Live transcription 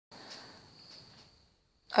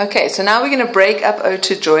Okay, so now we're going to break up Ode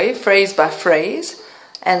to Joy phrase by phrase.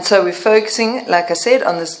 And so we're focusing, like I said,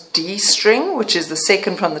 on this D string, which is the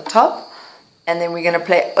second from the top. And then we're going to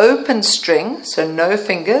play open string, so no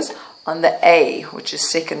fingers, on the A, which is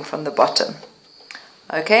second from the bottom.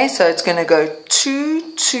 Okay, so it's going to go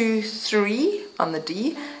 2, 2, 3 on the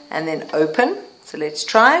D, and then open. So let's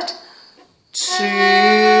try it. 2, 2,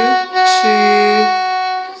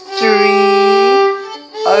 3,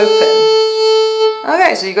 open.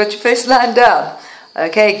 Okay, so you got your first line down.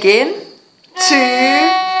 Okay, again. 2, 2, 3,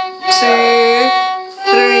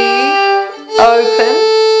 open.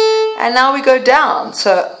 And now we go down.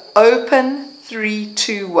 So open, 3,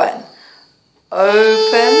 2, 1.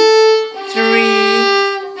 Open, 3,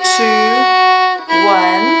 2,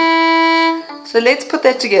 1. So let's put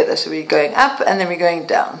that together. So we're going up and then we're going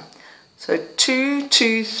down. So 2,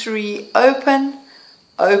 2, 3, open,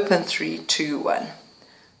 open, 3, 2, 1.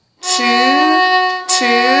 2, 2,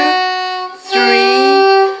 3,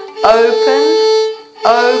 open,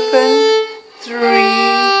 open, 3,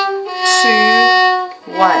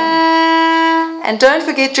 2, 1. And don't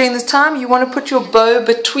forget, during this time you want to put your bow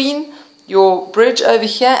between your bridge over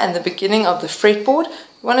here and the beginning of the fretboard.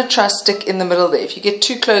 You want to try to stick in the middle there. If you get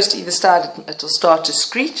too close to either side, it will start to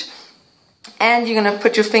screech. And you're going to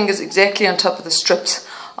put your fingers exactly on top of the strips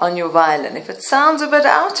on your violin. If it sounds a bit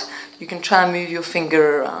out, you can try and move your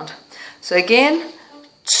finger around. So again,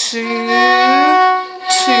 2, 2, 3,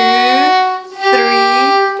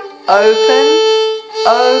 open,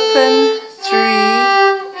 open, 3,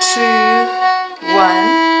 2,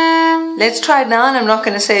 1. Let's try it now, and I'm not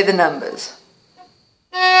going to say the numbers.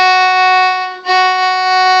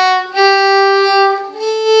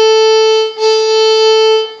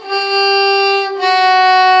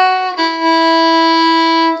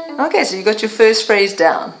 Okay, so you got your first phrase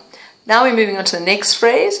down. Now we're moving on to the next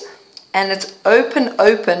phrase, and it's open,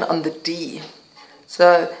 open on the D.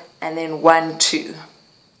 So, and then 1, 2.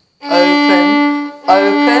 Open,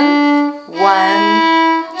 open,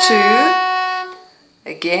 1,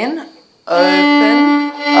 2. Again,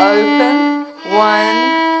 open, open,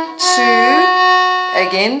 1, 2.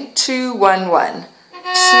 Again, 2, 1, 1. 2,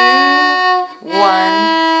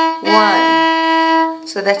 1, 1.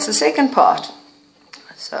 So that's the second part.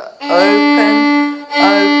 So open,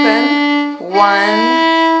 open, 1,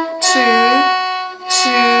 2, 2,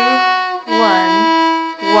 1,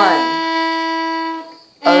 1.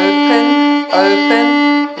 Open, open,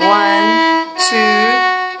 1, 2,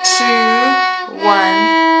 2, 1,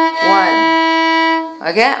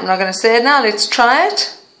 1. Okay, I'm not going to say it now. Let's try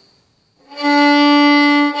it.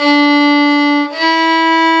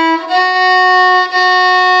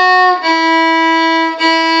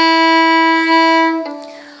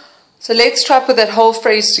 So let's try to put that whole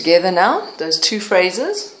phrase together now, those two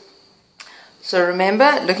phrases. So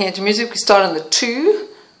remember, looking at your music, we start on the 2.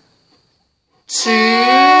 2, 2,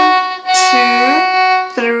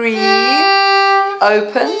 3,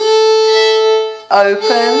 open,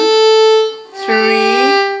 open, 3,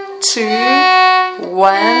 2, 1,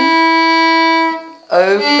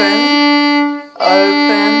 open,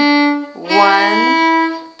 open,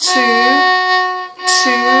 1, 2,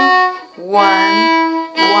 2, 1.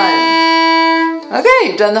 Okay,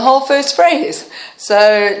 you've done the whole first phrase. So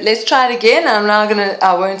let's try it again.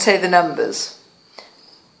 I won't say the numbers.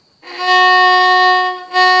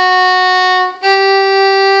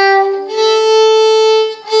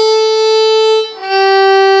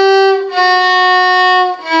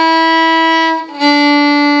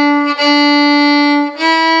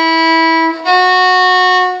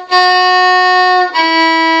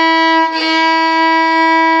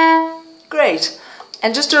 Great.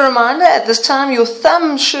 And just a reminder, at this time your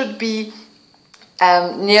thumb should be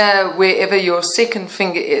near wherever your second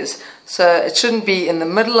finger is. So it shouldn't be in the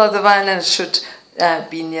middle of the violin, it should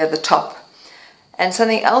be near the top. And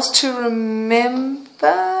something else to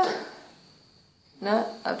remember? No,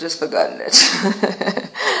 I've just forgotten it.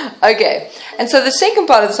 Okay, and so the second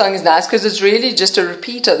part of the song is nice because it's really just a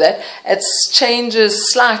repeat of that. It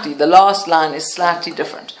changes slightly, the last line is slightly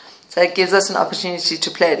different. So it gives us an opportunity to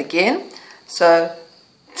play it again. So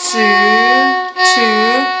 2, 2,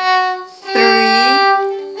 3,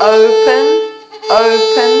 open,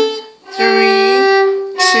 open,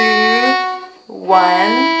 3, 2, 1,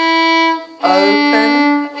 open,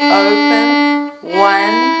 open,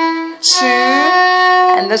 1, 2,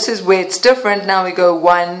 and this is where it's different. Now we go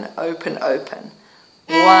 1, open, open,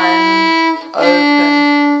 1,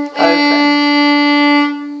 open, open.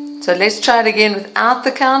 So let's try it again without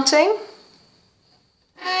the counting.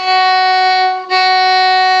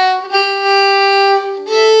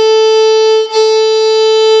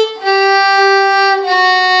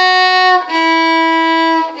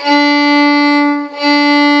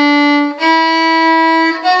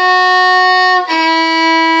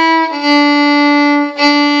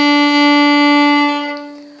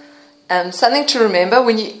 Something to remember,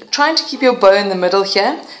 when you're trying to keep your bow in the middle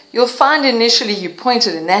here, you'll find initially you point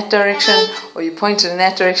it in that direction or you point it in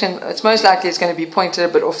that direction. It's most likely it's going to be pointed a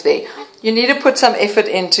bit off there. You need to put some effort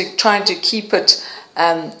into trying to keep it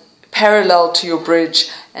parallel to your bridge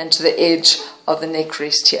and to the edge of the neck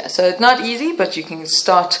rest here. So it's not easy, but you can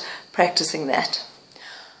start practicing that.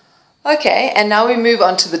 Okay, and now we move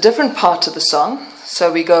on to the different part of the song.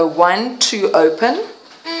 So we go 1, 2, open,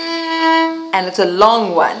 and it's a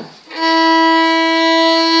long one.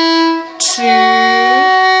 2,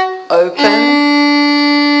 open.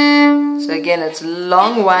 So again, it's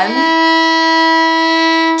long 1,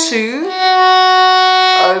 2,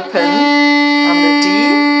 open on the D,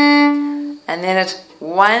 and then it's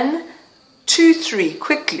 1, 2, 3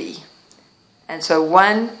 quickly. And so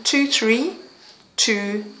 1, 2, 3,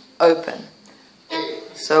 2, open.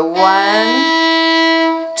 So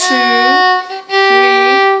 1, 2,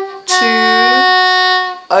 3, 2,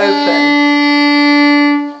 open.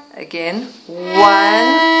 Again,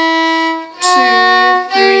 1, 2,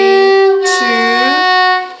 3,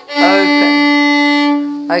 2,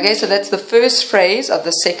 open. Okay, so that's the first phrase of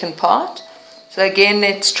the second part. So again,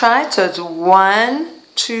 let's try it. So it's 1,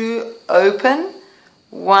 2, open.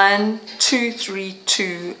 1, 2, 3,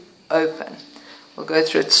 2, open. We'll go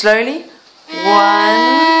through it slowly.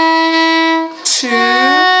 1, 2,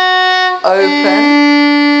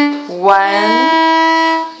 open.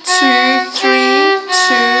 1, 2, 3,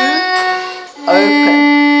 2,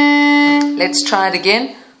 open. Let's try it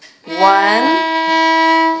again. 1,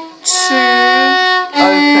 2,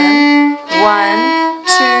 open. 1,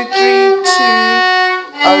 2, 3, 2,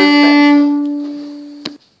 open.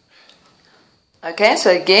 Okay, so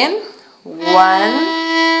again, 1,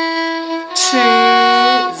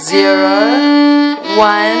 2, 0,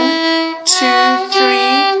 1, 2,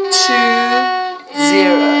 3, 2,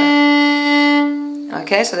 0.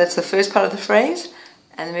 Okay, so that's the first part of the phrase.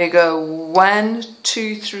 And then we go 1,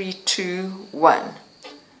 2, 3, 2, 1. 1,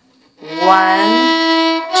 2,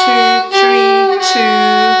 3,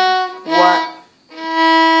 2, 1.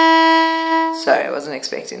 Sorry, I wasn't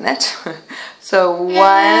expecting that. So 1, 2,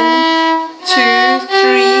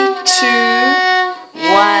 3,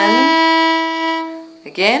 2, 1.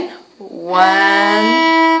 Again,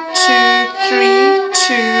 1, 2, 3,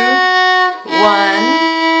 2,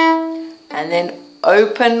 1. And then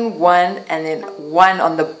open 1 and then 1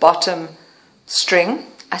 on the bottom string.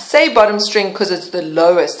 I say bottom string because it's the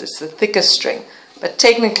lowest, it's the thickest string. But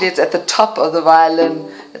technically it's at the top of the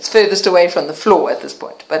violin. It's furthest away from the floor at this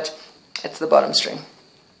point, but it's the bottom string.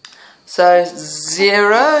 So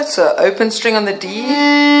 0, so open string on the D. 1,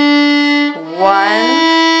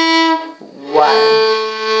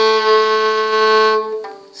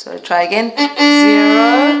 1. So try again.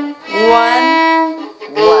 0, 1,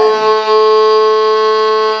 1.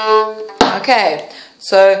 Okay,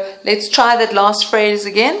 so let's try that last phrase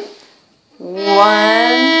again. 1,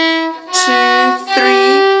 2,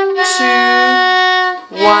 3,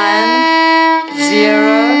 2, 1,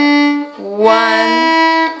 0,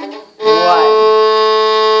 1, 1.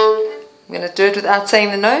 I'm going to do it without saying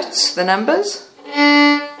the notes, the numbers.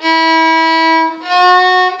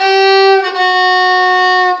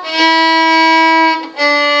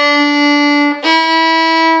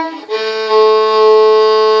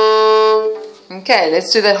 Okay,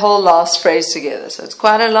 let's do that whole last phrase together. So it's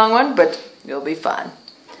quite a long one, but you'll be fine.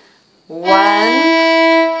 1,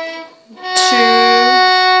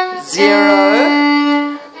 2,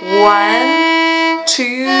 0, 1,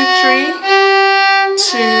 2, 3,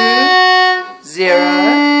 2,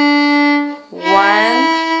 0,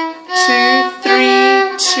 1, 2,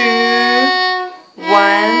 3, 2,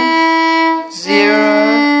 1,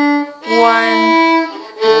 0,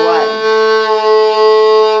 1, 1.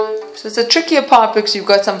 So it's a trickier part because you've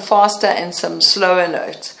got some faster and some slower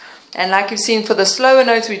notes. And like you've seen, for the slower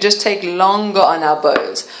notes, we just take longer on our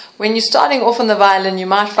bows. When you're starting off on the violin, you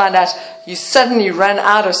might find out you suddenly run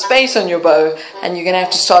out of space on your bow and you're going to have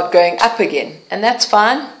to start going up again. And that's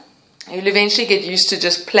fine. You'll eventually get used to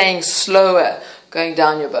just playing slower going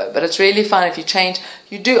down your bow. But it's really fine if you change.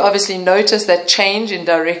 You do obviously notice that change in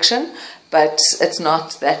direction, but it's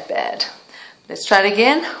not that bad. Let's try it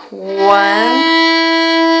again.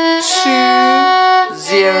 1, 2,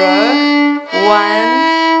 0,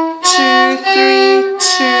 1, 2, 3,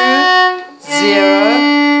 2,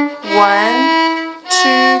 0, 1,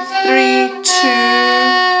 2, 3,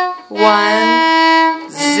 2, 1,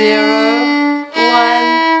 0,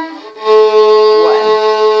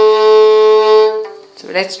 1, 1. So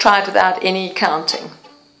let's try it without any counting.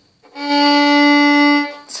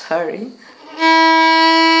 Sorry.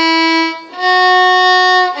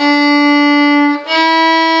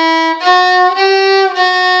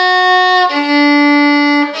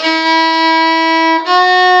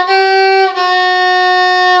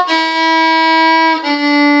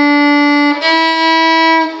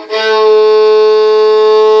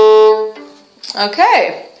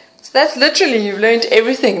 Okay, so that's literally, you've learned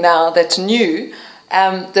everything now that's new.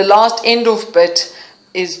 The last end off bit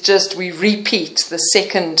is just we repeat the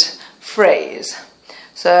second phrase.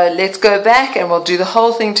 So let's go back and we'll do the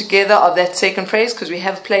whole thing together of that second phrase because we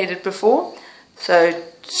have played it before. So 2, 2,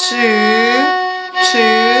 3,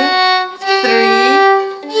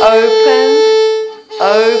 open,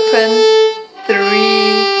 open,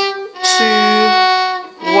 3, 2,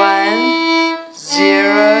 1,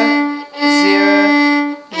 0,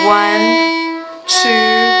 0, 1, 2,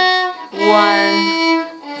 1,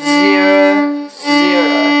 0, 0.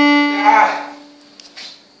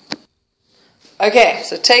 Okay,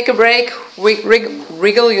 so take a break,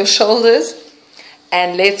 wriggle your shoulders,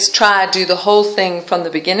 and let's try do the whole thing from the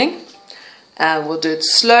beginning. We'll do it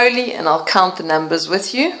slowly and I'll count the numbers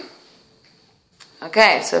with you.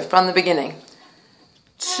 Okay, so from the beginning.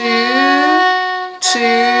 2, 2,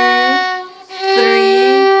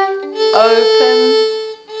 3, open,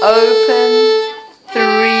 open, 3,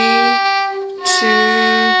 2,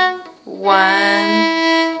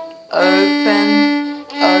 1, open,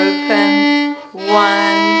 open,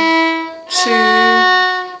 1, 2,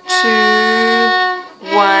 2,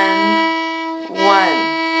 1, 1,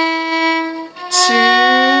 2,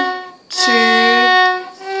 2,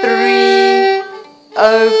 3,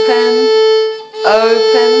 open,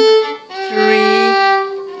 open, 3,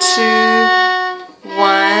 2,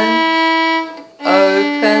 1,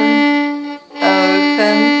 open,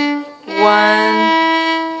 open, 1,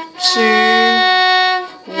 2,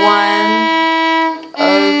 1,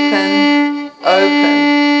 open, open,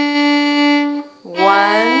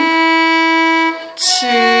 1, 2,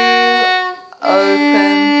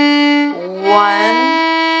 open, 1,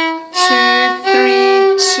 2,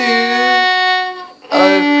 3, 2,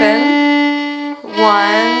 open,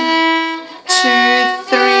 1, 2,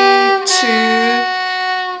 3, 2,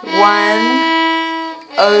 1,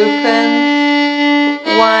 open,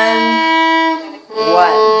 1,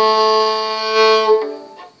 1,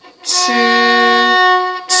 2,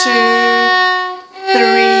 2,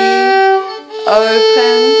 3,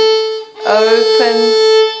 open, open,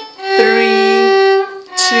 3,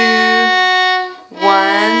 2,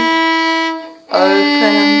 1,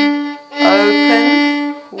 open, open,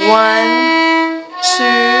 1, 2,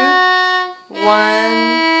 1,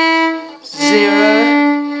 0,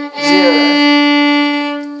 0.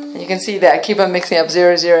 And you can see that I keep on mixing up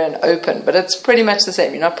 0, 0 and open, but it's pretty much the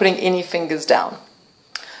same. You're not putting any fingers down.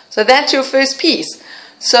 So that's your first piece.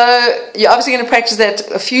 So you're obviously going to practice that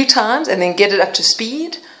a few times and then get it up to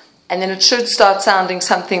speed, and then it should start sounding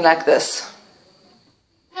something like this.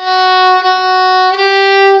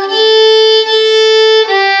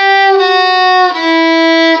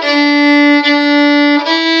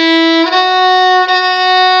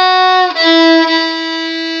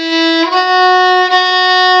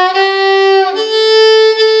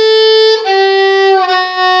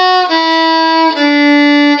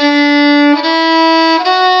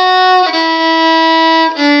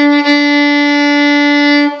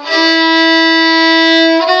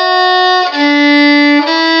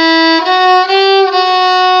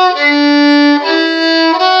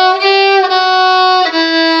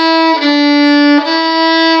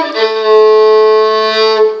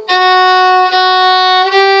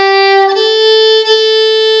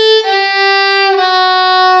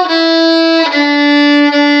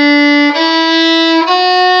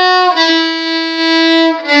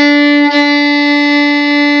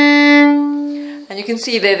 You can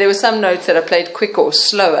see there were some notes that I played quick or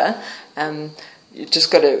slower. You just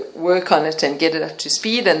got to work on it and get it up to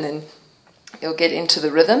speed, and then you'll get into the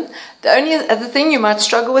rhythm. The only other thing you might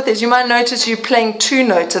struggle with is you might notice you're playing two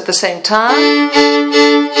notes at the same time.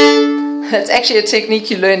 That's actually a technique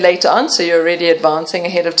you learn later on, so you're already advancing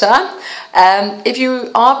ahead of time. If you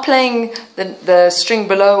are playing the string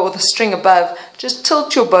below or the string above, just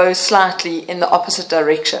tilt your bow slightly in the opposite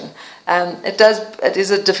direction. It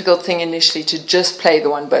is a difficult thing initially to just play the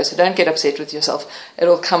one bow, so don't get upset with yourself.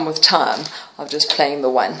 It'll come with time of just playing the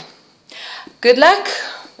one. Good luck.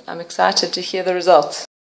 I'm excited to hear the results.